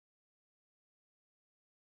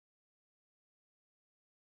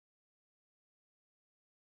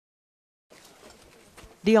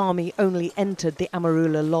The army only entered the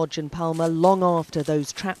Amarula Lodge in Palma long after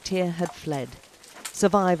those trapped here had fled.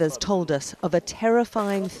 Survivors told us of a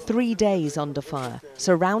terrifying 3 days under fire,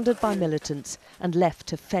 surrounded by militants and left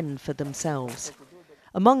to fend for themselves.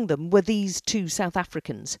 Among them were these two South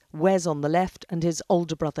Africans, Wes on the left and his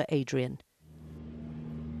older brother Adrian.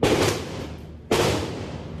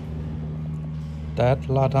 Dad,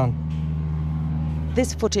 lie down.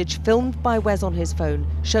 This footage, filmed by Wes on his phone,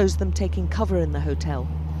 shows them taking cover in the hotel,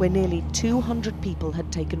 where nearly 200 people had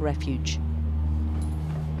taken refuge.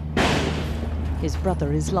 His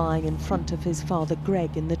brother is lying in front of his father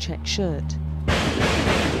Greg in the check shirt.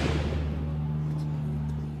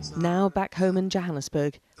 Now back home in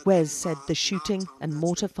Johannesburg, Wes said the shooting and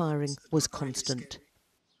mortar firing was constant.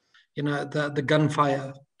 You know, the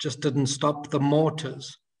gunfire just didn't stop. The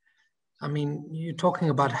mortars, I mean, you're talking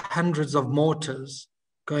about hundreds of mortars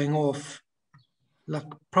going off, like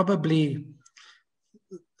probably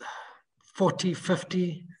 40,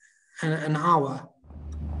 50 an hour.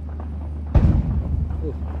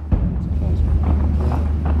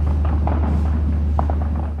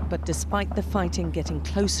 But despite the fighting getting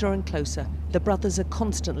closer and closer, the brothers are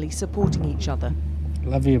constantly supporting each other.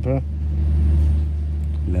 Love you, bro.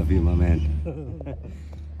 Love you, my man.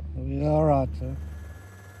 We're all right, sir.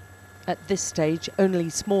 At this stage, only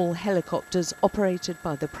small helicopters operated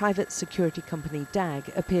by the private security company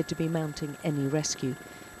DAG appeared to be mounting any rescue.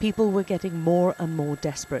 People were getting more and more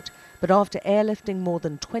desperate, but after airlifting more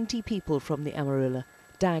than 20 people from the Amarula,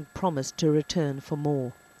 DAG promised to return for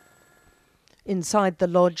more. Inside the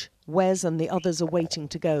lodge, Wes and the others are waiting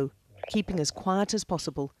to go, keeping as quiet as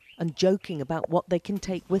possible and joking about what they can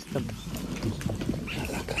take with them.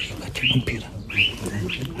 Alaka, you got your computer.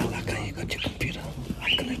 Alaka, you got your computer.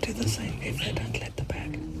 I'm gonna do the same if they don't let the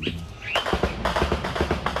bag.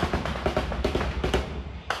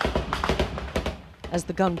 As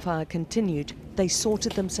the gunfire continued, they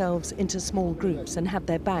sorted themselves into small groups and had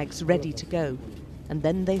their bags ready to go. And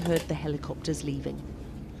then they heard the helicopters leaving.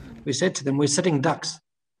 We said to them, we're sitting ducks.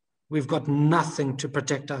 We've got nothing to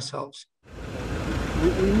protect ourselves. We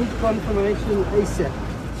need confirmation ASAP.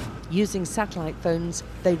 Using satellite phones,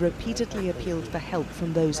 they repeatedly appealed for help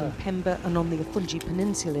from those in Pemba and on the Afungi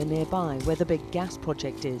Peninsula nearby, where the big gas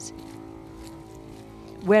project is.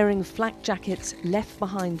 Wearing flak jackets left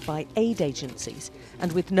behind by aid agencies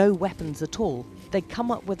and with no weapons at all, they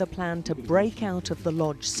come up with a plan to break out of the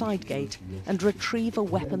lodge side gate and retrieve a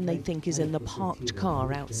weapon they think is in the parked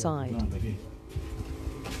car outside.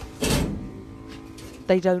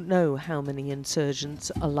 They don't know how many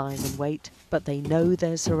insurgents are lying in wait, but they know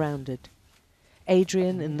they're surrounded.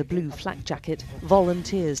 Adrian, in the blue flak jacket,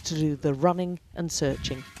 volunteers to do the running and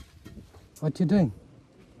searching. What you doing?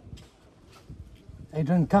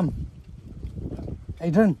 Adrian, come.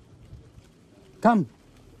 Adrian, come.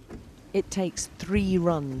 It takes 3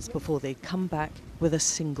 runs before they come back with a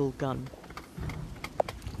single gun.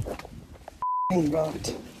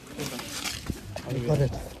 Right. You got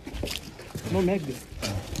it. No, Meg.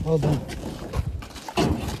 Well done.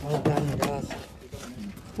 Well done, guys.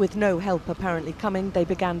 With no help apparently coming, they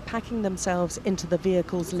began packing themselves into the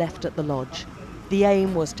vehicles left at the lodge. The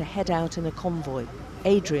aim was to head out in a convoy.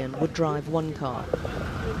 Adrian would drive one car.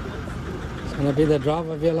 It's gonna be the drive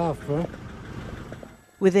of your life, bro.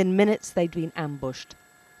 Within minutes, they'd been ambushed.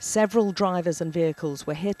 Several drivers and vehicles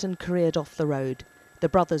were hit and careered off the road. The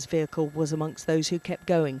brothers' vehicle was amongst those who kept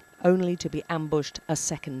going, only to be ambushed a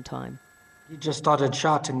second time. He just started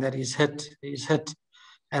shouting that he's hit,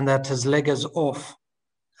 and that his leg is off,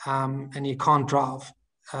 and he can't drive.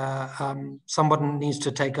 Someone needs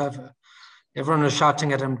to take over. Everyone was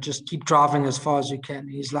shouting at him, just keep driving as far as you can.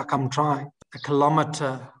 He's like, I'm trying. A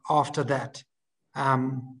kilometer after that,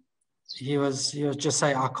 he was just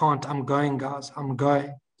saying, I can't, I'm going, guys, I'm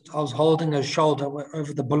going. I was holding his shoulder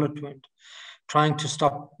over the bullet wound, trying to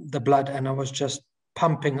stop the blood, and I was just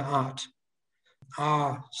pumping out.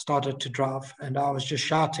 I started to drive, and I was just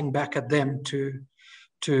shouting back at them to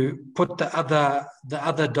put the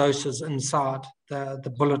other doses inside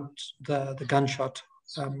the bullet, the gunshot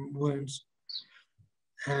wounds.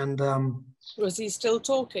 And was he still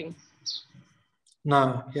talking?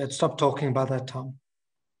 No, he had stopped talking by that time.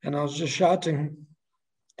 And I was just shouting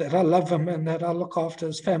that I love him and that I look after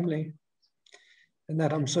his family and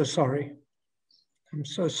that I'm so sorry. I'm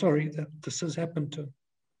so sorry that this has happened to him.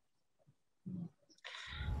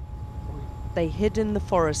 They hid in the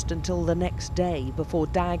forest until the next day before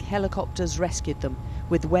DAG helicopters rescued them,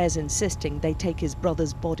 with Wes insisting they take his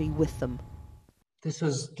brother's body with them. This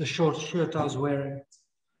is the short shirt I was wearing.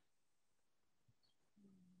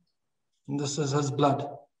 And this is his blood.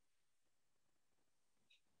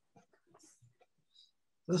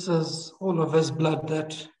 This is all of his blood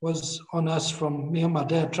that was on us from me and my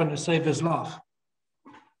dad trying to save his life.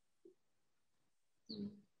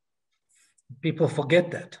 People forget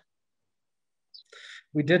that.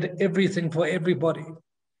 We did everything for everybody.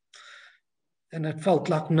 And it felt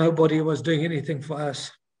like nobody was doing anything for us.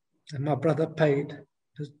 And my brother paid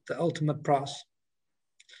the ultimate price.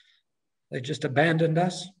 They just abandoned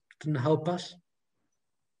us, didn't help us.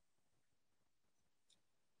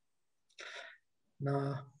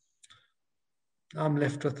 No, I'm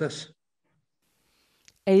left with this.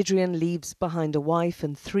 Adrian leaves behind a wife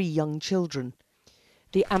and 3 young children.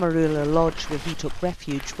 The Amarula Lodge where he took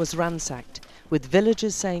refuge was ransacked, with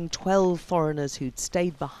villagers saying 12 foreigners who'd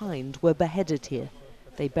stayed behind were beheaded here.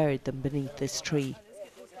 They buried them beneath this tree.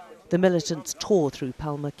 The militants tore through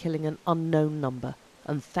Palma, killing an unknown number,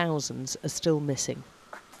 and thousands are still missing.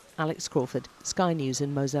 Alex Crawford, Sky News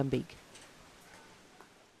in Mozambique.